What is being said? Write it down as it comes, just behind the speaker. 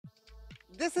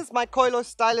This is my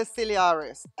Coilostylis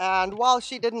ciliaris, and while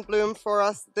she didn't bloom for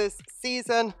us this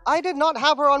season, I did not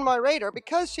have her on my radar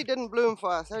because she didn't bloom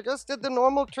for us. I just did the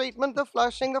normal treatment, the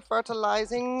flushing, the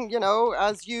fertilizing,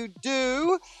 as you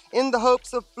do in the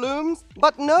hopes of blooms,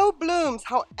 but no blooms.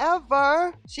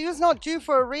 However, she was not due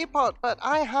for a repot, but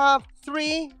I have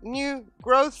 3 new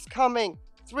growths coming.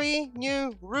 3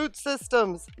 new root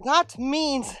systems. That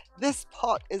means this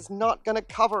pot is not going to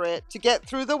cover it to get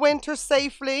through the winter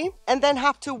safely and then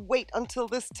have to wait until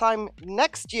this time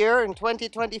next year in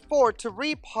 2024 to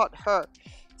repot her.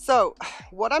 So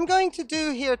what I'm going to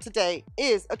do here today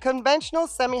is a conventional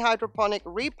semi-hydroponic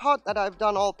repot that I've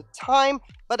done all the time,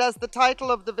 but as the title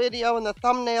of the video and the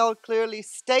thumbnail clearly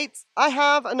states, I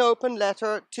have an open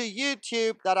letter to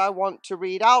YouTube that I want to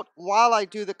read out while I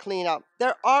do the cleanup.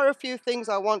 There are a few things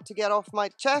I want to get off my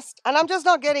chest, and I'm just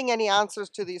not getting any answers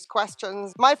to these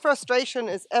questions. My frustration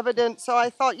is evident, so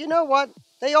I thought, you know what?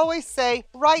 They always say,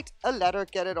 write a letter,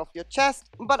 get it off your chest,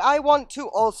 but I want to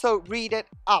also read it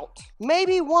out.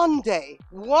 Maybe one day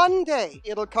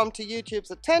it'll come to YouTube's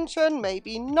attention,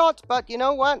 maybe not, but you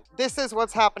know what? This is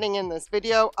what's happening in this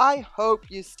video. I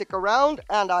hope you stick around,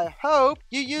 and I hope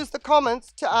you use the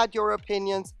comments to add your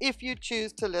opinions if you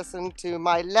choose to listen to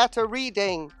my letter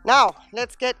reading. Now,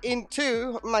 let's get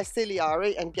into my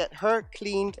ciliary and get her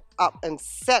cleaned up and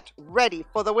set ready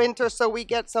for the winter so we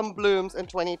get some blooms in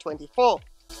 2024.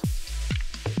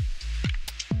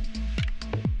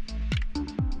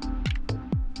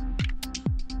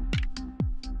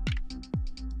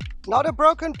 Not a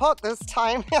broken pot this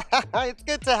time. It's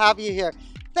good to have you here.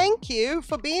 Thank you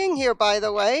for being here, by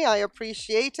the way. I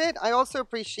appreciate it. I also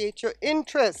appreciate your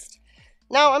interest.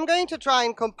 Now, I'm going to try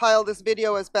and compile this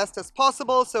video as best as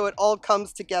possible so it all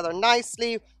comes together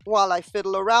nicely while I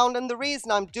fiddle around. And the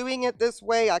reason I'm doing it this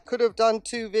way, I could have done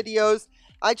 2 videos.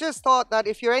 I just thought that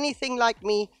if you're anything like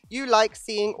me, you like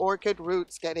seeing orchid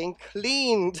roots getting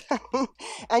cleaned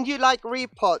and you like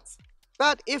repots.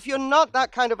 But if you're not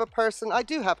that kind of a person, I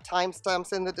do have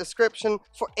timestamps in the description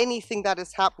for anything that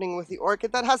is happening with the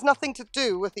orchid that has nothing to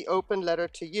do with the open letter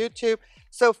to YouTube.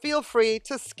 So feel free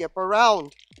to skip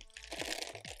around.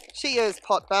 She is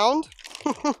pot bound.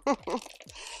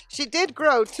 She did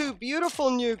grow 2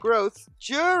 beautiful new growths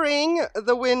during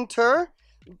the winter,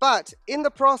 but in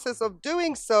the process of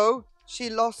doing so,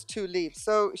 she lost 2 leaves.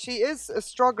 So she is a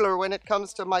struggler when it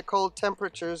comes to my cold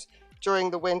temperatures during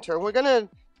the winter. We're going to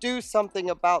do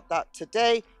something about that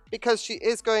today because she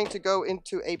is going to go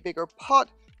into a bigger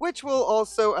pot, which will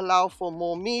also allow for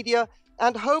more media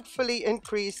and hopefully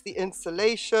increase the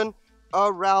insulation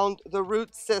around the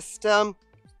root system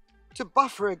to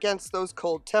buffer against those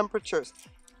cold temperatures.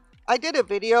 I did a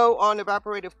video on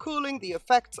evaporative cooling, the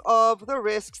effects of, the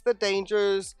risks, the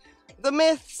dangers, the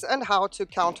myths, and how to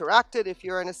counteract it if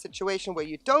you're in a situation where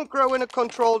you don't grow in a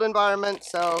controlled environment.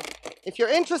 So if you're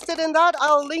interested in that,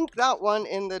 I'll link that one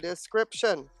in the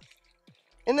description.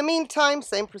 In the meantime,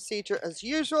 same procedure as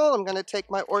usual. I'm going to take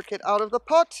my orchid out of the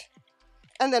pot,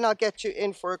 and then I'll get you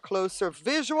in for a closer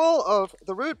visual of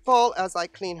the root ball as I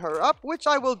clean her up, which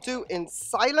I will do in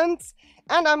silence.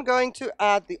 And I'm going to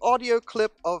add the audio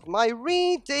clip of my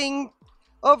reading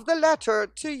of the letter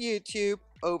to YouTube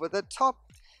over the top.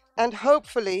 And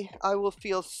hopefully I will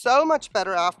feel so much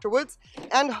better afterwards.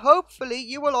 And hopefully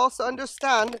you will also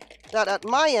understand that at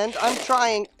my end, I'm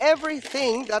trying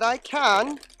everything that I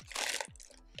can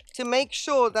to make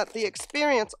sure that the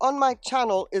experience on my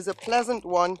channel is a pleasant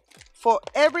one for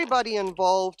everybody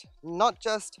involved, not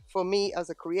just for me as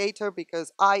a creator,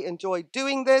 because I enjoy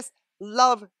doing this,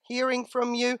 love hearing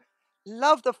from you,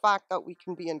 love the fact that we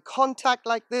can be in contact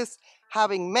like this,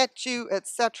 having met you,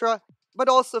 etc., but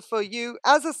also for you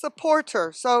as a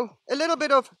supporter. So a little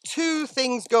bit of 2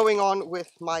 things going on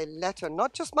with my letter,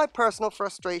 not just my personal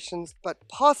frustrations, but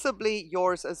possibly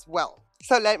yours as well.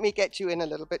 So let me get you in a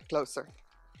little bit closer.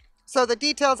 So the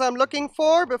details I'm looking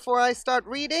for before I start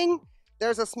reading: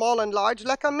 there's a small and large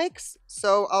leca mix,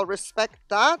 so I'll respect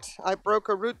that. I broke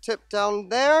a root tip down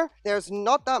there. There's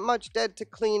not that much dead to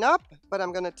clean up, but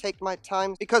I'm going to take my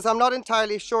time because I'm not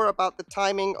entirely sure about the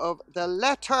timing of the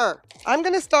letter. I'm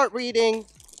going to start reading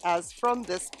as from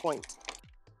this point.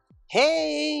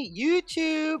 Hey,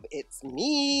 YouTube, it's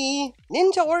me,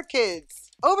 Ninja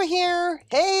Orchids. Over here,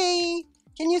 hey,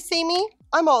 can you see me?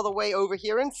 I'm all the way over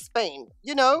here in Spain,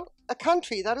 a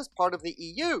country that is part of the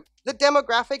EU. The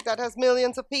demographic that has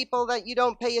millions of people that you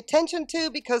don't pay attention to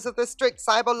because of the strict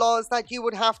cyber laws that you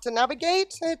would have to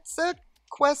navigate. It's a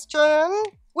question,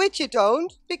 which you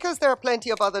don't, because there are plenty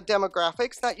of other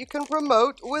demographics that you can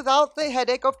promote without the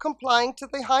headache of complying to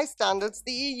the high standards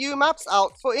the EU maps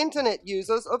out for internet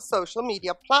users of social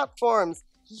media platforms.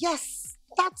 Yes,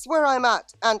 That's where I'm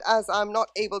at, and as I'm not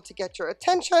able to get your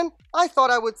attention, I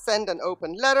thought I would send an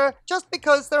open letter just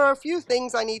because there are a few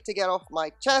things I need to get off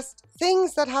my chest,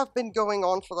 things that have been going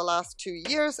on for the last 2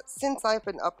 years since I've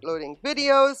been uploading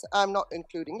videos. I'm not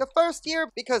including the first year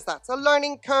because that's a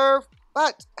learning curve,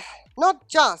 but not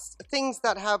just things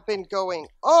that have been going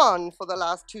on for the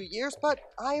last 2 years, but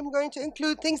I am going to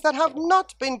include things that have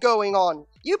not been going on.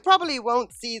 You probably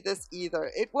won't see this either.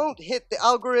 It won't hit the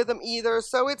algorithm either,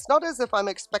 so it's not as if I'm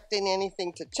expecting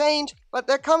anything to change, but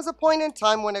there comes a point in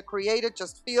time when a creator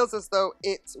just feels as though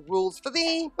it's rules for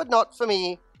thee, but not for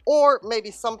me. Or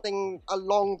maybe something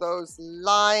along those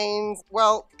lines.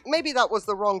 Well, maybe that was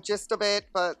the wrong gist of it,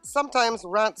 but sometimes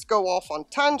rants go off on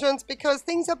tangents because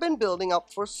things have been building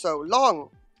up for so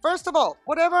long. First of all,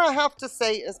 whatever I have to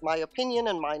say is my opinion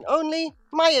and mine only,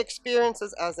 my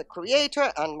experiences as a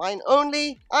creator and mine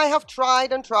only. I have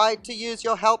tried and tried to use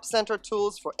your help center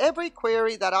tools for every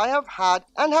query that I have had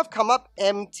and have come up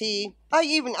empty. I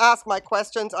even ask my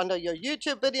questions under your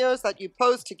YouTube videos that you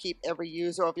post to keep every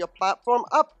user of your platform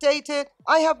updated.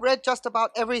 I have read just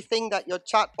about everything that your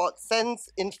chatbot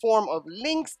sends in form of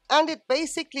links, and it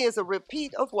basically is a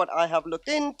repeat of what I have looked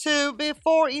into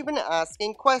before even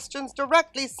asking questions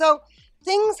directly. So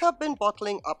things have been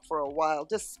bottling up for a while,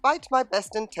 despite my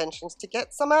best intentions to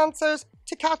get some answers,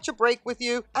 to catch a break with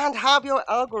you, and have your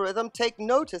algorithm take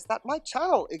notice that my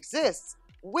channel exists.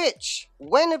 Which,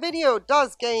 when a video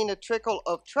does gain a trickle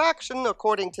of traction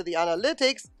according to the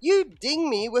analytics, you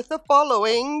ding me with the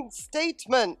following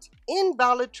statement.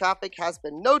 Invalid traffic has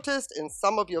been noticed in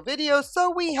some of your videos,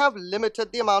 so we have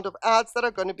limited the amount of ads that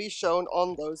are going to be shown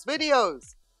on those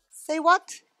videos. Say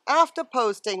what? After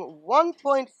posting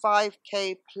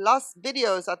 1.5k plus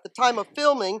videos at the time of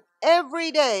filming every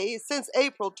day since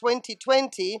April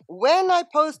 2020, when I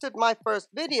posted my first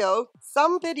video,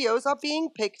 some videos are being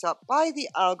picked up by the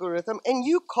algorithm and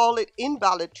you call it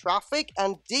invalid traffic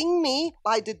and ding me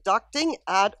by deducting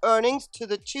ad earnings to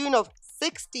the tune of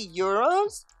 60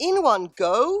 euros in one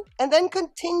go, and then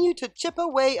continue to chip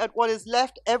away at what is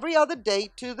left every other day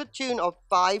to the tune of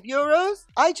 5 euros?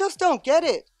 I just don't get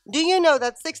it. Do you know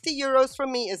that 60 euros for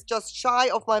me is just shy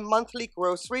of my monthly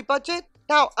grocery budget?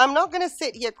 Now, I'm not going to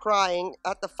sit here crying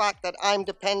at the fact that I'm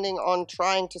depending on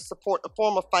trying to support a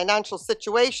form of financial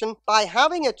situation by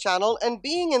having a channel and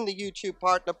being in the YouTube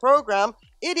Partner Program.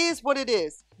 It is what it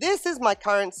is. This is my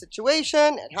current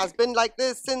situation. It has been like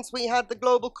this since we had the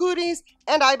global cooties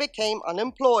and I became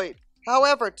unemployed.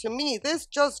 However, to me, this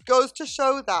just goes to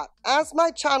show that, as my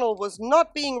channel was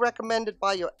not being recommended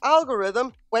by your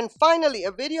algorithm, when finally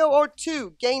a video or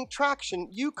two gained traction,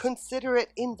 you consider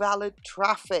it invalid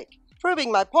traffic.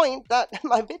 Proving my point that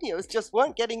my videos just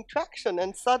weren't getting traction,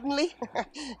 and suddenly,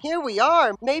 here we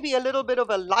are, maybe a little bit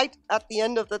of a light at the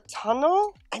end of the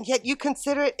tunnel, and yet you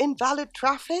consider it invalid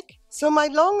traffic? So my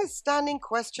longest standing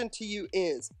question to you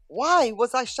is, why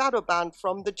was I shadow banned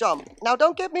from the jump? Now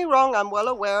don't get me wrong, I'm well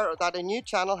aware that a new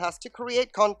channel has to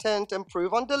create content,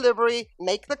 improve on delivery,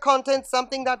 make the content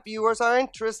something that viewers are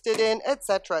interested in,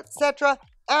 etc.,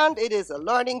 and it is a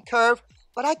learning curve.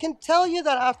 But I can tell you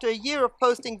that after a year of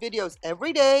posting videos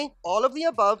every day, all of the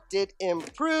above did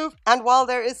improve. And while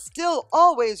there is still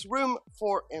always room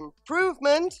for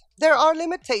improvement, there are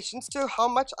limitations to how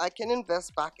much I can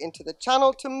invest back into the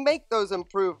channel to make those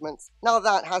improvements. Now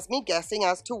that has me guessing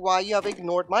as to why you have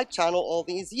ignored my channel all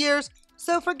these years.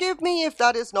 So forgive me if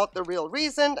that is not the real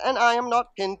reason and I am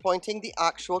not pinpointing the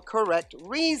actual correct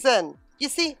reason. You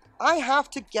see, I have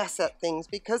to guess at things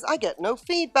because I get no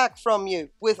feedback from you.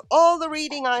 With all the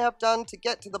reading I have done to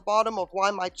get to the bottom of why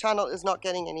my channel is not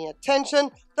getting any attention,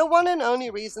 the one and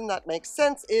only reason that makes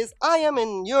sense is I am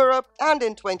in Europe and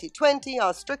in 2020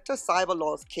 our stricter cyber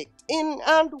laws kicked in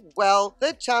and, well,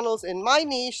 the channels in my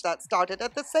niche that started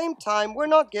at the same time were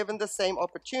not given the same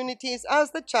opportunities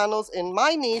as the channels in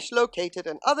my niche located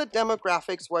in other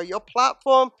demographics where your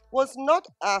platform was not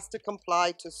asked to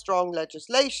comply to strong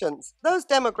legislations. Those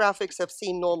demographics have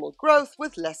seen normal growth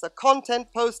with lesser content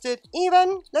posted,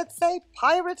 even, let's say,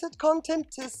 pirated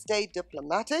content to stay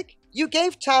diplomatic. You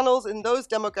gave channels in those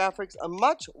demographics a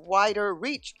much wider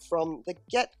reach from the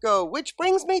get-go, which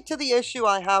brings me to the issue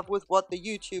I have with what the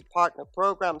YouTube Partner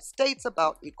Program states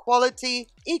about equality,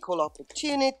 equal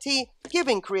opportunity,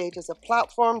 giving creators a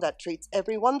platform that treats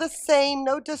everyone the same,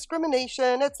 no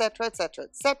discrimination, etc., etc.,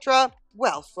 etc.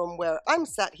 Well, from where I'm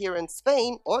sat here in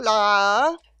Spain,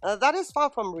 hola! That is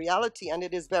far from reality and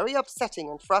it is very upsetting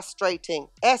and frustrating,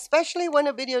 especially when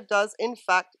a video does in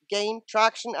fact gain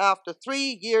traction after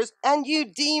 3 years and you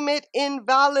deem it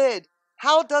invalid.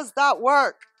 How does that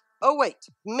work? oh wait,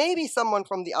 maybe someone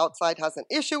from the outside has an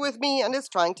issue with me and is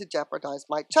trying to jeopardize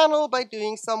my channel by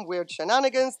doing some weird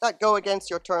shenanigans that go against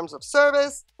your terms of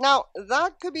service. Now,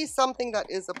 that could be something that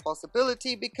is a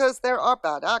possibility because there are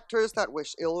bad actors that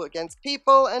wish ill against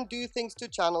people and do things to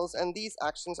channels, and these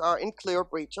actions are in clear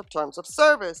breach of terms of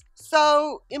service.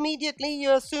 So, immediately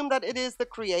you assume that it is the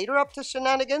creator up to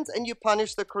shenanigans and you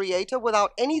punish the creator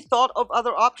without any thought of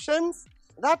other options?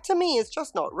 That to me is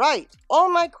just not right. All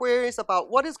my queries about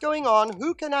what is going on,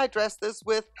 who can I address this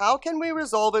with, how can we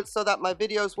resolve it so that my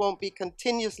videos won't be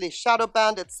continuously shadow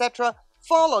banned, etc.,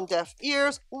 fall on deaf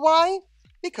ears. Why?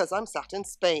 Because I'm sat in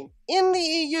Spain, in the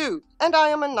EU, and I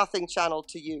am a nothing channel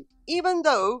to you. Even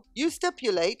though you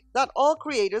stipulate that all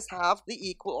creators have the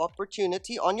equal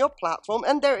opportunity on your platform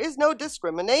and there is no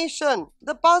discrimination.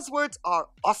 The buzzwords are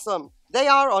awesome. They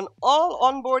are on all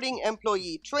onboarding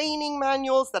employee training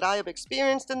manuals that I have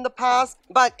experienced in the past,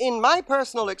 but in my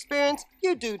personal experience,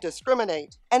 you do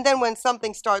discriminate. And then when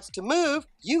something starts to move,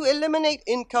 you eliminate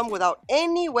income without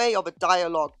any way of a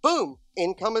dialogue. Boom!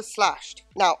 Income is slashed.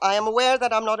 Now, I am aware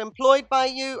that I'm not employed by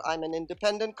you. I'm an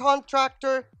independent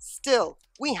contractor. Still,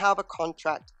 we have a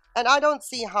contract. And I don't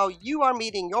see how you are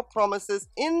meeting your promises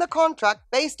in the contract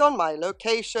based on my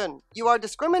location. You are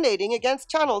discriminating against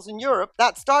channels in Europe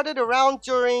that started around,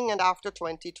 during, and after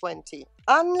 2020.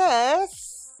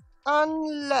 Unless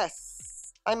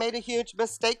I made a huge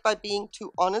mistake by being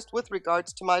too honest with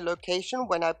regards to my location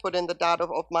when I put in the data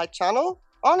of my channel.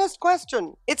 Honest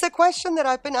question. It's a question that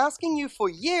I've been asking you for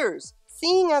years.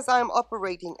 Seeing as I'm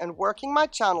operating and working my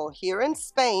channel here in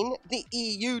Spain, the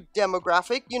EU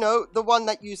demographic, you know, the one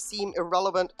that you seem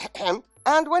irrelevant,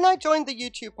 and when I joined the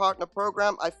YouTube Partner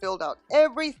Program, I filled out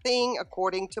everything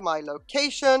according to my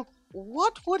location.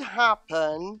 What would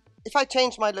happen if I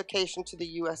changed my location to the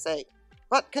USA,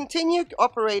 but continued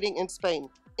operating in Spain?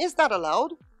 Is that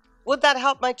allowed? Would that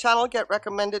help my channel get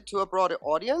recommended to a broader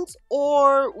audience?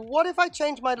 Or what if I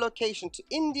change my location to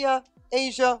India,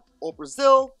 Asia, or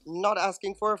Brazil? Not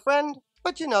asking for a friend,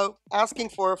 but you know, asking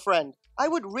for a friend. I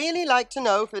would really like to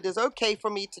know if it is okay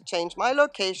for me to change my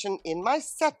location in my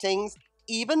settings,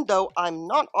 even though I'm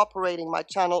not operating my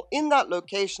channel in that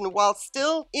location while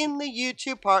still in the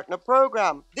YouTube Partner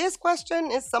Program. This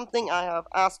question is something I have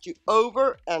asked you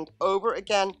over and over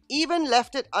again, even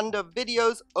left it under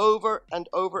videos over and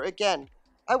over again.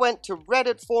 I went to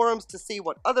Reddit forums to see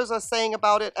what others are saying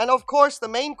about it, and of course the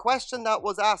main question that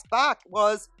was asked back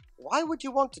was, why would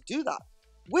you want to do that?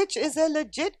 Which is a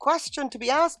legit question to be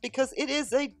asked because it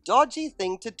is a dodgy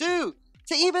thing to do.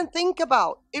 To even think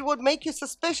about. It would make you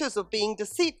suspicious of being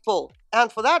deceitful.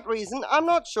 And for that reason, I'm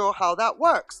not sure how that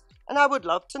works. And I would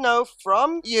love to know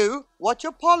from you what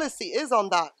your policy is on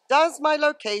that. Does my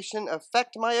location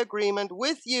affect my agreement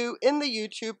with you in the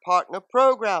YouTube Partner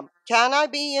Program? Can I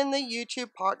be in the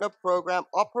YouTube Partner Program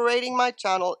operating my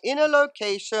channel in a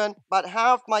location but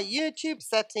have my YouTube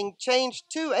setting changed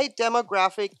to a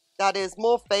demographic that is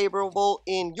more favorable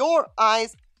in your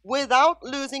eyes without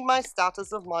losing my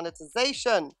status of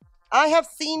monetization? I have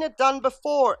seen it done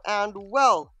before and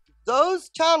well, those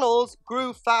channels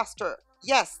grew faster.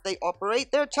 Yes, they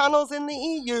operate their channels in the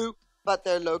EU, but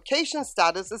their location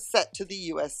status is set to the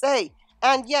USA.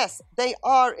 And yes, they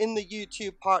are in the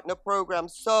YouTube Partner Program.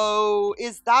 So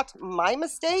is that my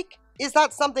mistake? Is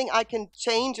that something I can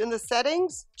change in the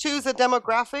settings? Choose a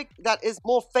demographic that is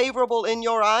more favorable in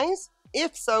your eyes?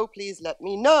 If so, please let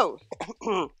me know.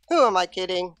 Who am I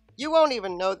kidding? You won't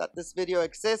even know that this video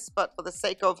exists, but for the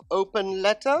sake of open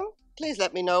letter, please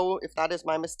let me know if that is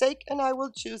my mistake, and I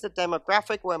will choose a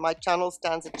demographic where my channel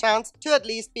stands a chance to at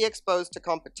least be exposed to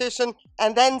competition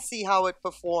and then see how it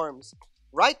performs.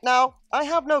 Right now, I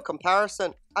have no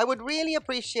comparison. I would really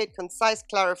appreciate concise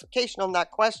clarification on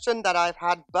that question that I've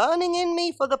had burning in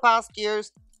me for the past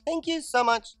years. Thank you so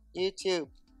much, YouTube.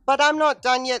 But I'm not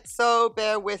done yet, so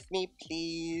bear with me,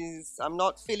 please. I'm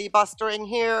not filibustering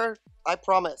here, I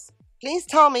promise. Please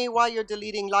tell me why you're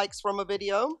deleting likes from a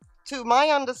video. To my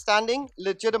understanding,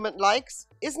 legitimate likes.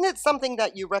 Isn't it something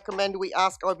that you recommend we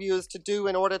ask our viewers to do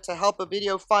in order to help a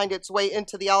video find its way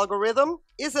into the algorithm?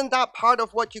 Isn't that part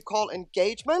of what you call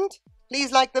engagement?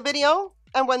 Please like the video.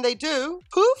 And when they do,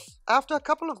 poof, after a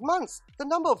couple of months, the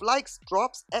number of likes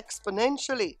drops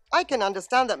exponentially. I can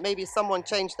understand that maybe someone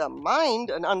changed their mind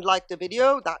and unliked a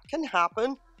video. That can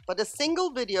happen. But a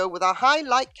single video with a high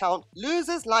like count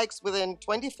loses likes within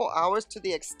 24 hours to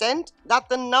the extent that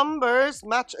the numbers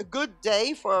match a good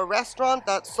day for a restaurant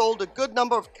that sold a good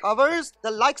number of covers.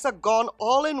 The likes are gone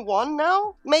all in one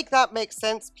now? Make that make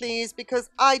sense, please, because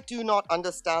I do not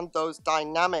understand those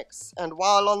dynamics. And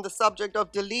while on the subject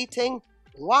of deleting,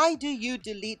 Why do you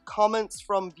delete comments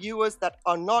from viewers that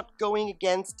are not going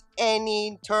against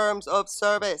any terms of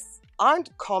service?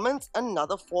 Aren't comments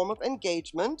another form of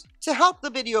engagement to help the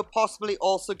video possibly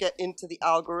also get into the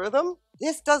algorithm?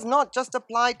 This does not just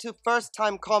apply to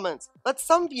first-time comments, but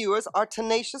some viewers are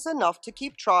tenacious enough to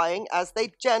keep trying as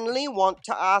they generally want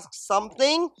to ask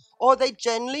something, or they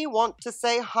generally want to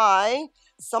say hi,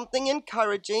 something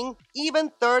encouraging.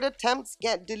 Even third attempts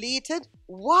get deleted.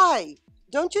 Why?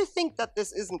 Don't you think that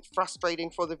this isn't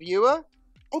frustrating for the viewer?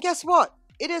 And guess what?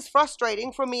 It is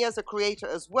frustrating for me as a creator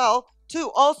as well to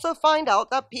also find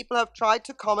out that people have tried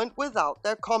to comment without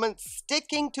their comments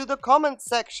sticking to the comment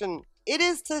section. It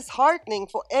is disheartening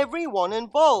for everyone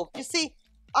involved. You see,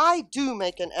 I do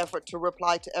make an effort to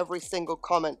reply to every single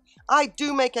comment. I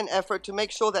do make an effort to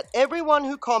make sure that everyone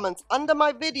who comments under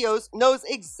my videos knows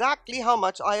exactly how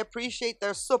much I appreciate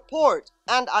their support.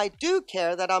 And I do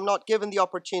care that I'm not given the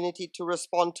opportunity to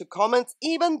respond to comments,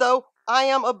 even though I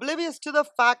am oblivious to the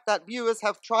fact that viewers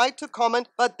have tried to comment,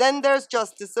 but then there's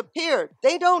just disappeared.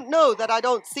 They don't know that I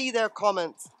don't see their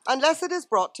comments, unless it is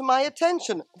brought to my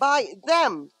attention by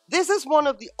them. This is one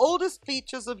of the oldest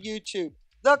features of YouTube,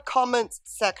 the comments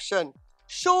section.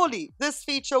 Surely this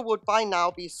feature would by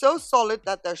now be so solid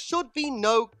that there should be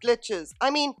no glitches.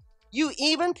 I mean, you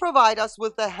even provide us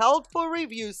with the held for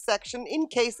reviews section in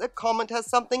case a comment has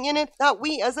something in it that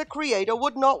we as a creator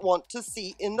would not want to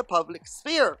see in the public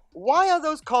sphere. Why are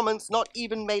those comments not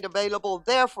even made available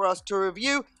there for us to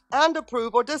review and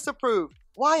approve or disapprove?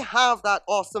 Why have that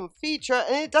awesome feature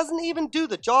and it doesn't even do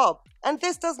the job? And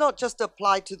this does not just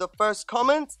apply to the first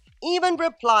comments, even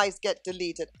replies get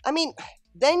deleted. I mean,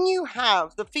 then you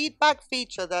have the feedback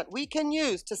feature that we can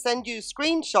use to send you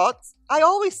screenshots. I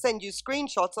always send you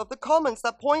screenshots of the comments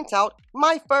that point out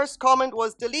my first comment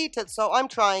was deleted, so I'm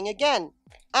trying again.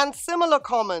 And similar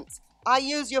comments. I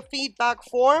use your feedback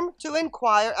form to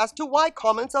inquire as to why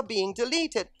comments are being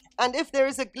deleted. And if there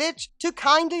is a glitch, to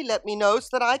kindly let me know so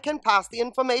that I can pass the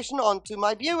information on to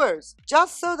my viewers.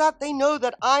 Just so that they know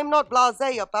that I'm not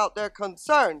blasé about their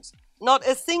concerns. Not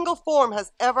a single form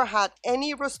has ever had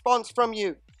any response from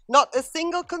you. Not a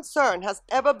single concern has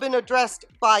ever been addressed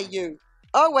by you.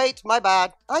 Oh wait, my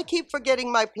bad. I keep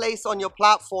forgetting my place on your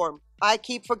platform. I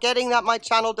keep forgetting that my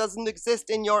channel doesn't exist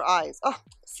in your eyes. Oh,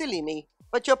 silly me.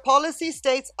 But your policy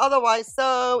states otherwise,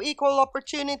 so equal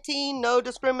opportunity, no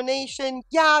discrimination.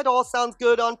 Yeah, it all sounds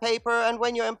good on paper, and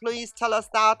when your employees tell us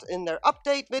that in their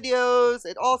update videos,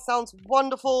 it all sounds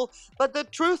wonderful. But the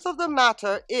truth of the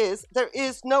matter is there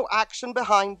is no action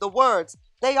behind the words.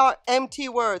 They are empty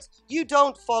words. You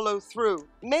don't follow through.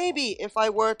 Maybe if I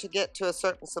were to get to a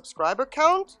certain subscriber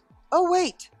count. Oh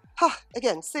wait,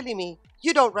 again, silly me.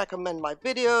 You don't recommend my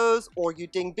videos, or you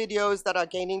ding videos that are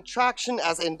gaining traction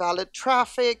as invalid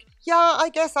traffic. Yeah, I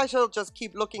guess I shall just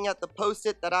keep looking at the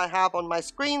post-it that I have on my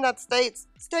screen that states,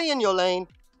 stay in your lane,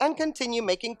 and continue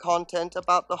making content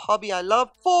about the hobby I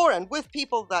love for and with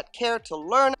people that care to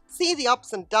learn, see the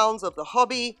ups and downs of the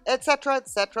hobby, etc.,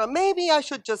 etc. Maybe I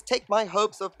should just take my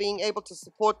hopes of being able to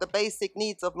support the basic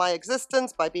needs of my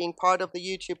existence by being part of the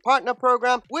YouTube Partner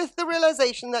Program with the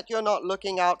realization that you're not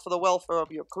looking out for the welfare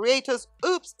of your creators.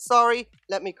 Oops, sorry,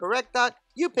 let me correct that.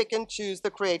 You pick and choose the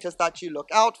creators that you look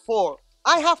out for.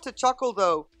 I have to chuckle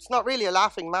though. It's not really a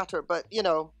laughing matter, but you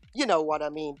know what I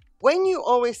mean. When you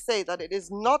always say that it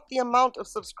is not the amount of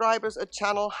subscribers a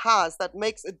channel has that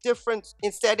makes a difference,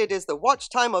 instead it is the watch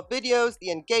time of videos,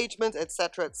 the engagement,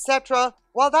 etc., etc.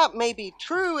 While that may be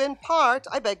true in part,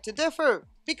 I beg to differ.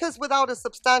 Because without a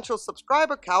substantial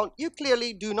subscriber count, you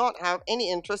clearly do not have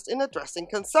any interest in addressing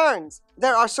concerns.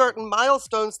 There are certain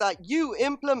milestones that you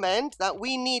implement that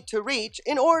we need to reach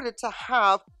in order to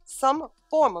have some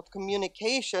form of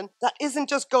communication that isn't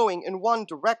just going in one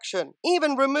direction.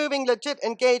 Even removing legit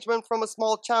engagement from a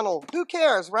small channel. Who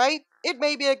cares, right? It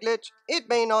may be a glitch. It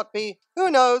may not be.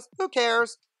 Who knows? Who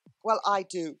cares? Well, I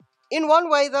do. In one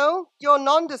way, though, your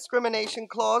non-discrimination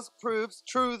clause proves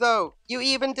true, though. You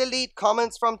even delete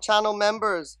comments from channel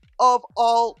members. Of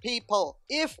all people.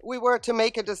 If we were to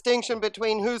make a distinction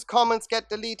between whose comments get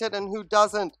deleted and who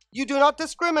doesn't, you do not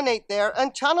discriminate there,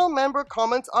 and channel member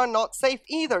comments are not safe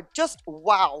either. Just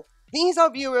wow. These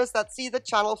are viewers that see the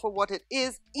channel for what it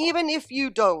is, even if you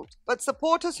don't. But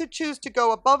supporters who choose to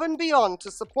go above and beyond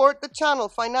to support the channel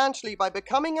financially by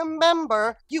becoming a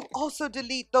member, you also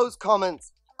delete those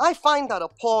comments. I find that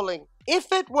appalling.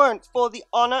 If it weren't for the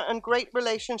honor and great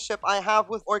relationship I have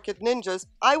with Orchid Ninjas,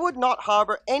 I would not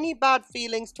harbor any bad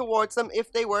feelings towards them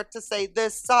if they were to say,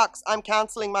 this sucks, I'm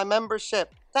canceling my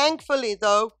membership. Thankfully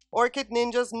though, Orchid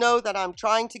Ninjas know that I'm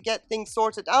trying to get things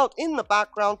sorted out in the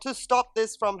background to stop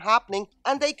this from happening,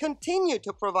 and they continue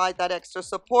to provide that extra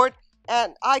support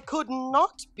And I could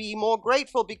not be more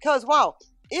grateful because, wow,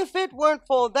 if it weren't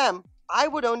for them, I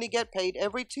would only get paid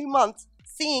every 2 months,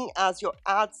 seeing as your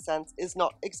AdSense is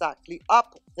not exactly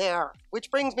up there.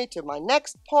 Which brings me to my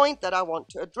next point that I want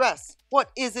to address.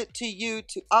 What is it to you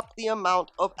to up the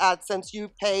amount of AdSense you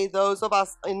pay those of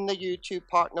us in the YouTube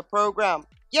Partner Program?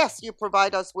 Yes, you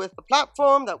provide us with the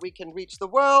platform that we can reach the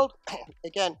world.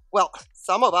 Again, well,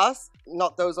 some of us,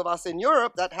 not those of us in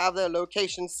Europe that have their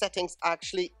location settings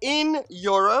actually in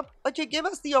Europe, but you give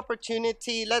us the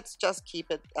opportunity, let's just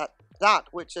keep it at that,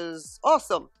 which is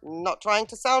awesome. Not trying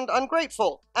to sound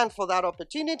ungrateful. And for that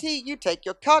opportunity, you take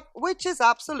your cut, which is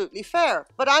absolutely fair.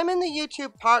 But I'm in the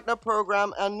YouTube Partner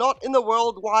Program and not in the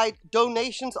worldwide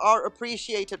donations are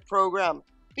appreciated program.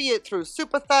 Be it through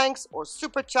super thanks or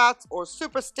super chats or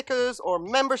super stickers or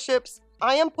memberships.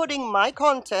 I am putting my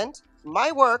content,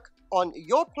 my work on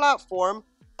your platform,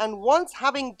 and once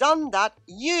having done that,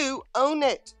 you own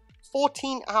it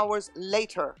 14 hours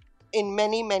later in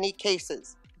many, many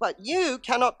cases. But you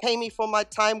cannot pay me for my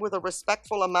time with a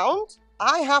respectful amount.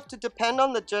 I have to depend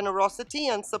on the generosity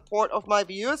and support of my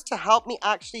viewers to help me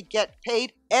actually get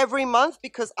paid every month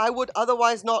because I would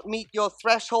otherwise not meet your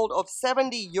threshold of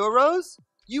 70 euros.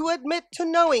 You admit to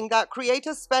knowing that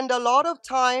creators spend a lot of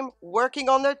time working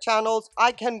on their channels.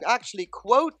 I can actually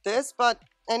quote this, but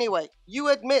anyway, you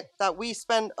admit that we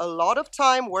spend a lot of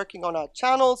time working on our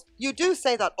channels. You do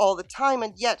say that all the time,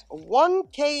 and yet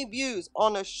 1K views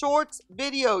on a shorts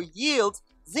video yields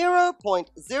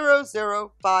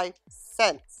 0.005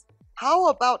 cents. How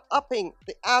about upping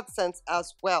the AdSense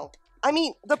as well? I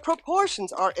mean, the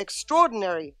proportions are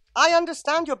extraordinary. I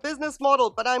understand your business model,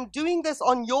 but I'm doing this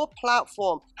on your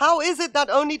platform. How is it that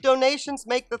only donations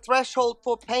make the threshold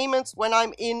for payments when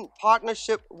I'm in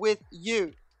partnership with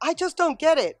you? I just don't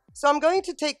get it. So I'm going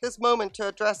to take this moment to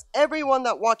address everyone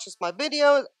that watches my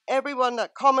videos, everyone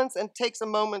that comments and takes a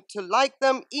moment to like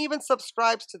them, even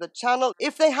subscribes to the channel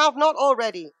if they have not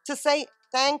already, to say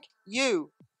thank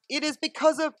you. It is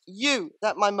because of you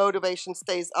that my motivation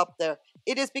stays up there.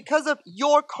 It is because of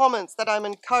your comments that I'm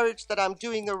encouraged that I'm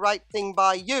doing the right thing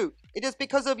by you. It is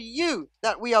because of you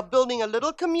that we are building a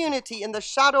little community in the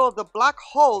shadow of the black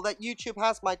hole that YouTube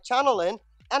has my channel in,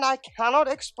 and I cannot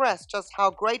express just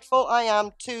how grateful I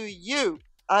am to you.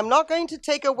 I'm not going to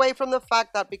take away from the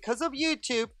fact that because of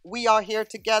YouTube, we are here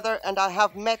together and I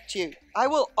have met you. I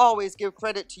will always give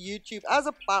credit to YouTube as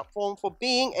a platform for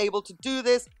being able to do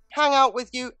this, hang out with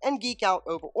you, and geek out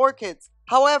over orchids.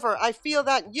 However, I feel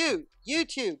that you,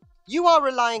 YouTube, you are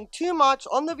relying too much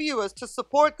on the viewers to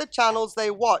support the channels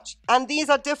they watch. And these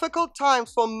are difficult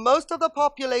times for most of the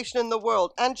population in the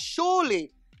world. And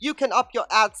surely you can up your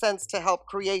AdSense to help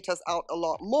creators out a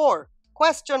lot more.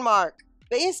 Question mark.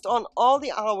 Based on all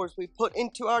the hours we put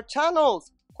into our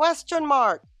channels. Question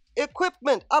mark.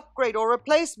 Equipment, upgrade or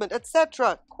replacement,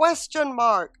 etc. Question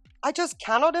mark. I just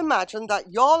cannot imagine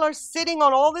that y'all are sitting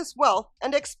on all this wealth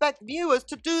and expect viewers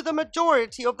to do the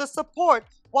majority of the support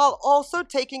while also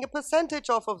taking a percentage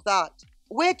off of that.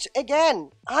 Which, again,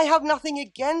 I have nothing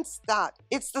against that.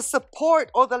 It's the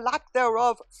support or the lack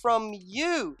thereof from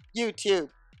you, YouTube.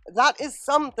 That is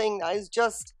something that is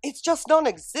it's just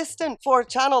non-existent for a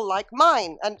channel like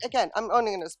mine. And again, I'm only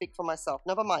going to speak for myself.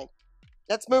 Never mind.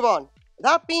 Let's move on.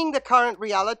 That being the current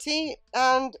reality,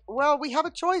 and well, we have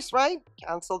a choice, right?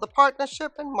 Cancel the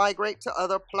partnership and migrate to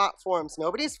other platforms.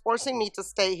 Nobody's forcing me to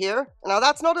stay here. Now,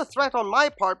 that's not a threat on my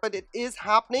part, but it is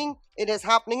happening. It is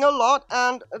happening a lot,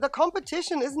 and the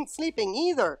competition isn't sleeping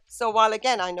either. So while,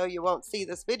 again, I know you won't see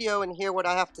this video and hear what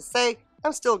I have to say,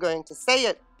 I'm still going to say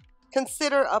it.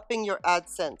 Consider upping your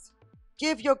AdSense.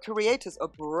 Give your creators a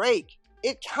break.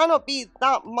 It cannot be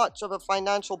that much of a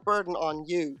financial burden on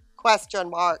you.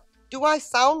 Question mark. Do I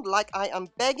sound like I am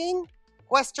begging?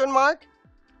 Question mark.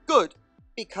 Good,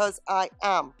 because I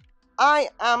am. I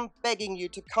am begging you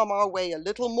to come our way a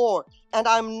little more, and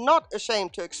I'm not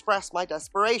ashamed to express my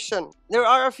desperation. There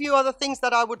are a few other things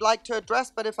that I would like to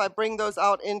address, but if I bring those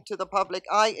out into the public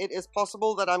eye, it is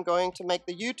possible that I'm going to make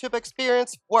the YouTube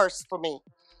experience worse for me.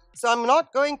 So I'm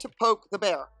not going to poke the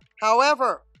bear.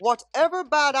 However, whatever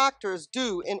bad actors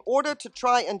do in order to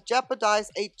try and jeopardize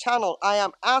a channel, I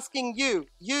am asking you,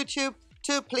 YouTube,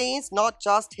 to please not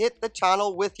just hit the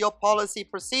channel with your policy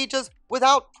procedures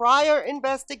without prior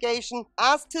investigation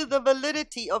as to the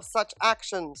validity of such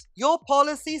actions. Your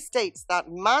policy states that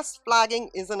mass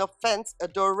flagging is an offense, a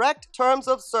direct terms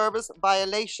of service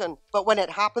violation. But when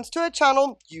it happens to a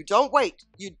channel, you don't wait.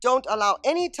 You don't allow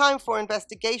any time for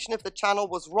investigation if the channel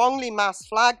was wrongly mass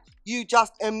flagged. You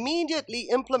just immediately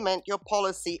implement your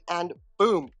policy and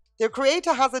boom. The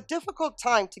creator has a difficult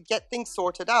time to get things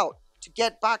sorted out. to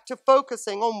get back to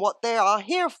focusing on what they are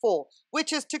here for,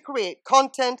 which is to create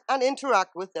content and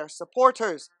interact with their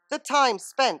supporters. The time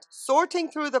spent sorting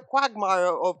through the quagmire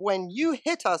of when you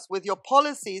hit us with your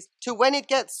policies to when it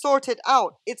gets sorted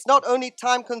out, it's not only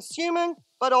time consuming,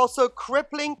 but also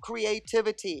crippling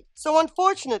creativity. So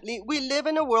unfortunately, we live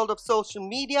in a world of social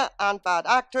media and bad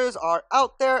actors are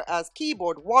out there as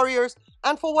keyboard warriors,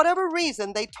 and for whatever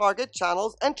reason, they target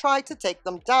channels and try to take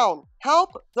them down.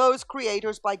 Help those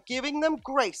creators by giving them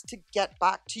grace to get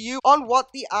back to you on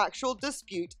what the actual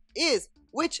dispute is,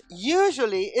 which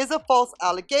usually is a false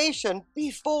allegation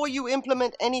before you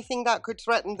implement anything that could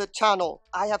threaten the channel.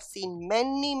 I have seen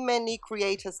many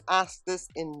creators ask this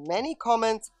in many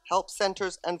comments, help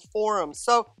centers, and forums.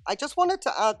 So I just wanted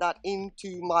to add that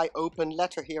into my open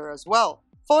letter here as well.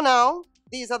 For now,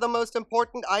 these are the most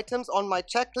important items on my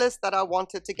checklist that I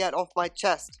wanted to get off my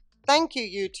chest. Thank you,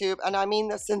 YouTube, and I mean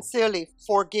this sincerely,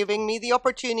 for giving me the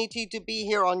opportunity to be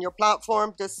here on your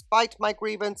platform despite my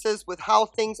grievances with how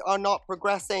things are not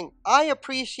progressing. I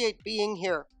appreciate being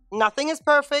here. Nothing is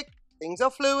perfect. Things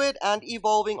are fluid and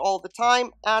evolving all the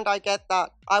time, and I get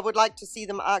that. I would like to see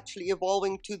them actually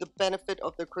evolving to the benefit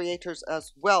of the creators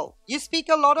as well. You speak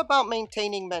a lot about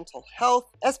maintaining mental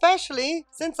health, especially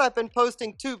since I've been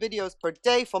posting 2 videos per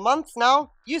day for months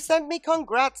now. You sent me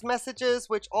congrats messages,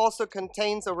 which also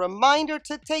contains a reminder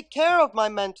to take care of my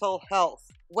mental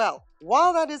health. Well,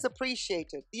 while that is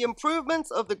appreciated, the improvements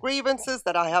of the grievances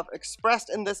that I have expressed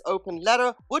in this open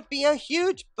letter would be a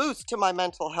huge boost to my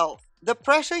mental health. The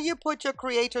pressure you put your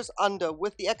creators under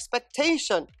with the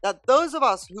expectation that those of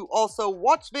us who also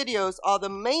watch videos are the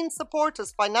main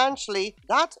supporters financially,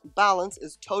 that balance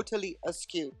is totally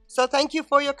askew. So thank you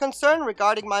for your concern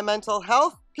regarding my mental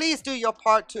health. Please do your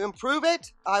part to improve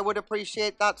it. I would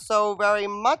appreciate that so very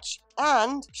much.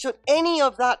 And should any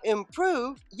of that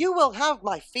improve, you will have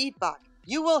my feedback.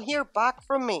 You will hear back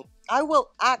from me. I will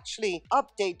actually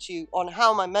update you on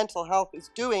how my mental health is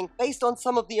doing based on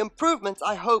some of the improvements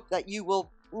I hope that you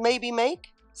will maybe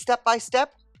make step by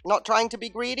step. Not trying to be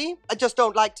greedy. I just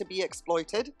don't like to be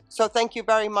exploited. So thank you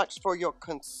very much for your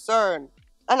concern.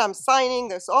 And I'm signing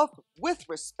this off with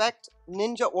respect,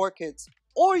 Ninja Orchids.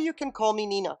 Or you can call me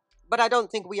Nina. But I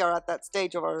don't think we are at that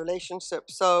stage of our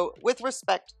relationship. So with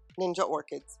respect, Ninja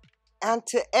Orchids. And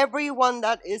to everyone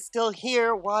that is still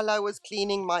here while I was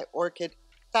cleaning my orchid,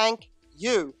 thank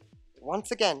you.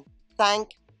 Once again,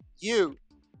 thank you.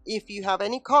 If you have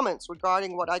any comments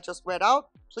regarding what I just read out,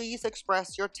 please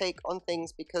express your take on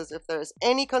things, because if there is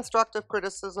any constructive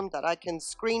criticism that I can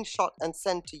screenshot and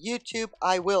send to YouTube,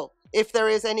 I will. If there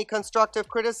is any constructive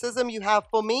criticism you have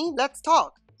for me, let's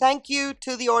talk. Thank you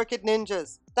to the Orchid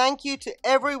Ninjas. Thank you to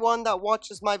everyone that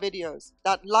watches my videos,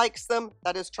 that likes them,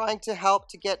 that is trying to help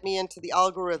to get me into the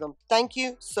algorithm. Thank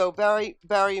you so very,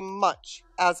 very much.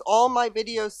 As all my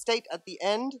videos state at the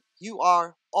end, you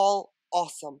are all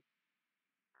awesome.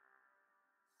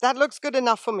 That looks good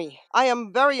enough for me. I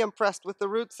am very impressed with the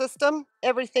root system.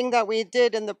 Everything that we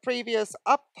did in the previous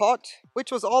up pot,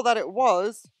 which was all that it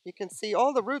was, you can see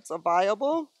all the roots are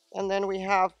viable. And then we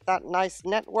have that nice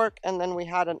network, and then we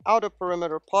had an outer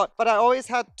perimeter pot. But I always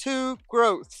had 2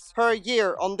 growths per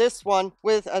year on this one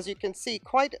with, as you can see,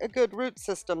 quite a good root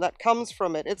system that comes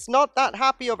from it. It's not that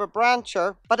happy of a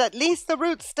brancher, but at least the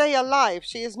roots stay alive.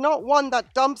 She is not one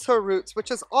that dumps her roots,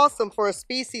 which is awesome for a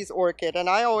species orchid, and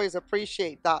I always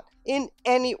appreciate that in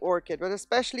any orchid, but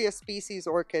especially a species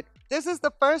orchid. This is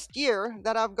the first year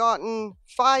that I've gotten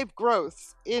 5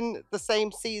 growths in the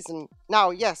same season. Now,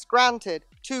 yes, granted,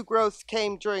 2 growths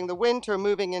came during the winter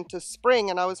moving into spring,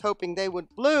 and I was hoping they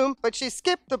would bloom, but she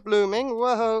skipped the blooming,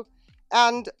 whoa,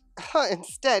 and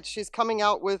instead she's coming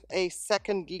out with a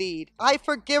 2nd lead. I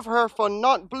forgive her for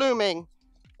not blooming.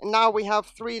 And now we have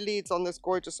 3 leads on this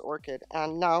gorgeous orchid,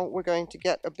 and now we're going to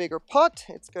get a bigger pot.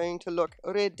 It's going to look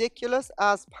ridiculous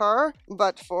as per,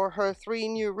 but for her 3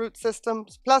 new root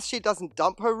systems, plus she doesn't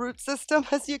dump her root system,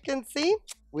 as you can see,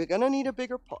 we're gonna need a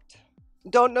bigger pot.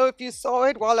 Don't know if you saw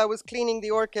it while I was cleaning the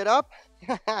orchid up.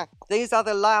 These are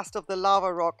the last of the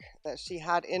lava rock that she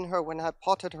had in her when I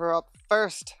potted her up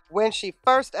first, when she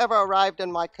first ever arrived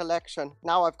in my collection.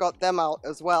 Now I've got them out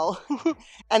as well.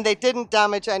 And they didn't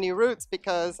damage any roots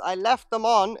because I left them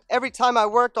on every time I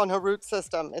worked on her root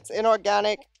system. It's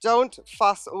inorganic. Don't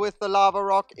fuss with the lava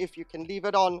rock. If you can leave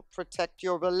it on, protect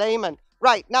your velamen.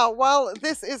 Right, now while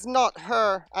this is not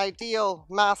her ideal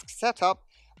mask setup,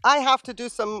 I have to do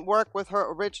some work with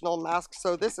her original mask,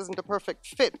 so this isn't a perfect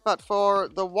fit, but for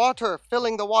the water,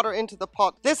 filling the water into the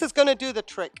pot, this is going to do the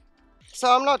trick.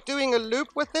 So I'm not doing a loop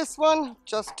with this one,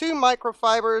 just 2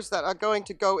 microfibers that are going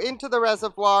to go into the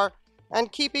reservoir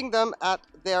and keeping them at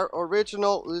their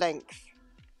original length.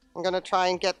 I'm going to try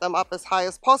and get them up as high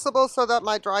as possible so that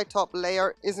my dry top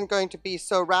layer isn't going to be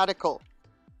so radical.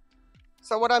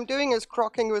 So what I'm doing is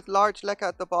crocking with large leca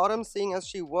at the bottom, seeing as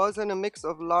she was in a mix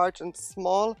of large and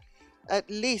small. At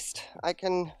least I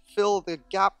can fill the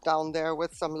gap down there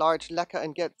with some large leca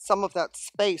and get some of that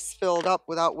space filled up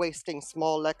without wasting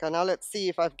small leca. Now let's see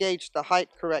if I've gauged the height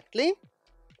correctly.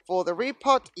 For the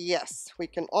repot, yes, we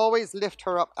can always lift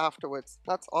her up afterwards.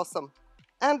 That's awesome.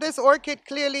 And this orchid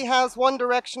clearly has one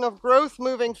direction of growth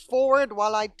moving forward.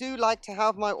 While I do like to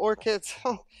have my orchids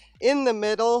in the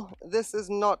middle, this is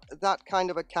not that kind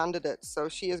of a candidate. So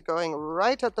she is going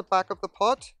right at the back of the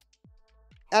pot.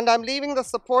 And I'm leaving the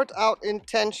support out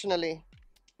intentionally,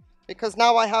 because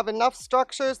now I have enough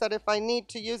structures that if I need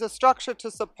to use a structure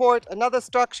to support another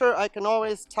structure, I can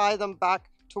always tie them back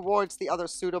towards the other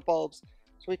pseudobulbs.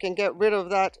 So we can get rid of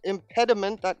that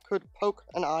impediment that could poke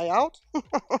an eye out.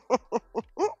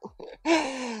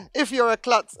 If you're a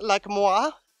klutz like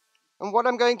moi. And what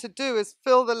I'm going to do is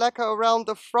fill the leca around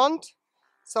the front.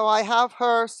 So I have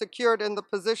her secured in the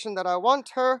position that I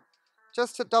want her.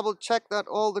 Just to double check that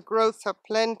all the growths have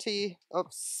plenty of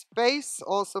space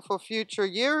also for future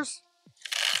years.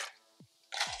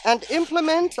 And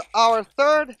implement our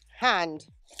third hand.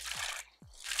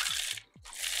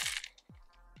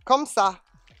 Comme ça.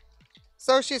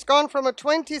 So she's gone from a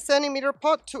 20 centimeter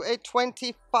pot to a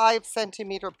 25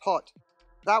 centimeter pot.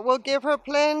 That will give her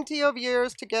plenty of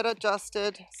years to get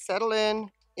adjusted, settle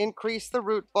in, increase the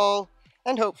root ball,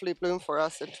 and hopefully bloom for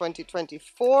us in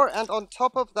 2024. And on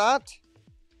top of that,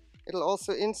 it'll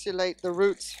also insulate the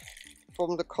roots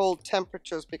from the cold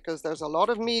temperatures, because there's a lot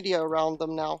of media around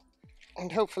them now.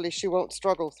 And hopefully she won't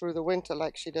struggle through the winter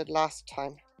like she did last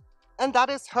time. And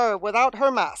that is her without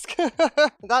her mask.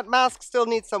 That mask still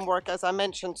needs some work, as I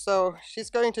mentioned. So she's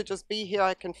going to just be here.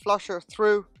 I can flush her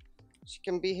through. She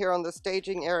can be here on the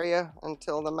staging area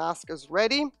until the mask is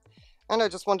ready. And I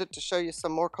just wanted to show you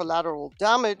some more collateral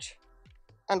damage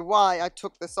and why I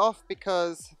took this off,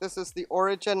 because this is the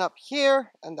origin up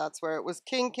here, and that's where it was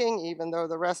kinking, even though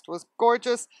the rest was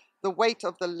gorgeous. The weight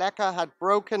of the leca had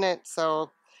broken it,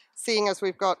 so seeing as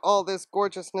we've got all this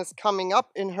gorgeousness coming up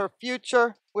in her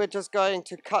future, we're just going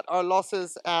to cut our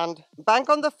losses and bank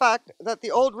on the fact that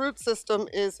the old root system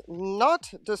is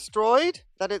not destroyed,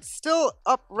 that it's still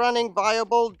up, running,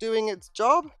 viable, doing its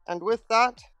job. And with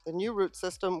that, the new root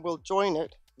system will join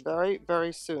it very,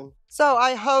 very soon. So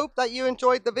I hope that you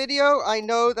enjoyed the video. I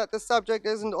know that the subject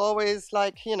isn't always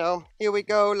like, you know, here we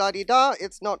go, la-di-da.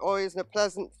 It's not always a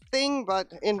pleasant thing,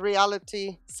 but in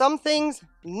reality, some things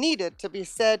needed to be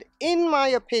said, in my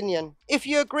opinion. If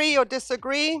you agree or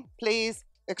disagree, please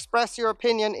express your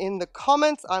opinion in the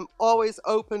comments. I'm always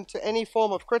open to any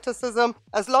form of criticism.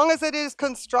 As long as it is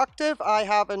constructive, I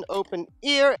have an open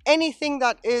ear. Anything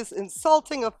that is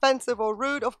insulting, offensive, or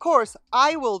rude, of course,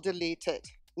 I will delete it.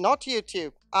 Not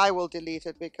YouTube. I will delete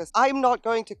it, because I'm not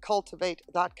going to cultivate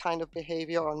that kind of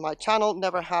behavior on my channel.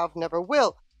 Never have, never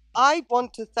will. I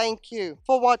want to thank you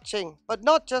for watching, but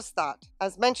not just that.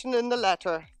 As mentioned in the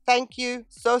letter, thank you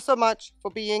so much for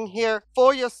being here,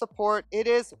 for your support. It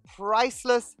is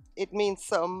priceless. It means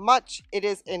so much. It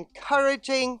is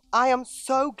encouraging. I am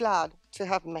so glad to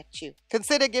have met you.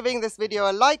 Consider giving this video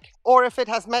a like, or if it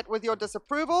has met with your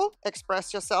disapproval,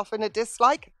 express yourself in a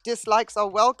dislike. Dislikes are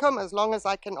welcome, as long as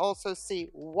I can also see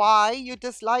why you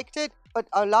disliked it. But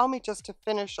allow me just to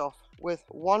finish off with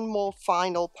one more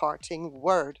final parting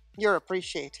word. You're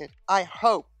appreciated. I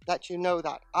hope that you know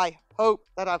that. I hope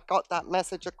that I've got that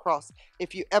message across.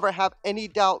 If you ever have any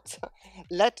doubts,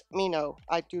 let me know.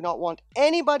 I do not want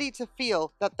anybody to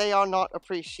feel that they are not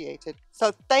appreciated.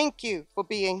 So thank you for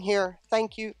being here.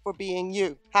 Thank you for being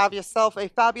you. Have yourself a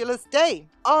fabulous day.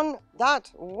 On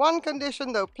that one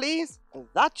condition though, please,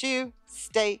 that you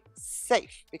stay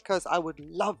safe, because I would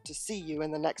love to see you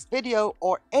in the next video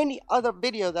or any other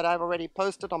video that I've already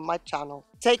posted on my channel.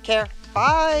 Take care.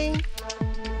 Bye.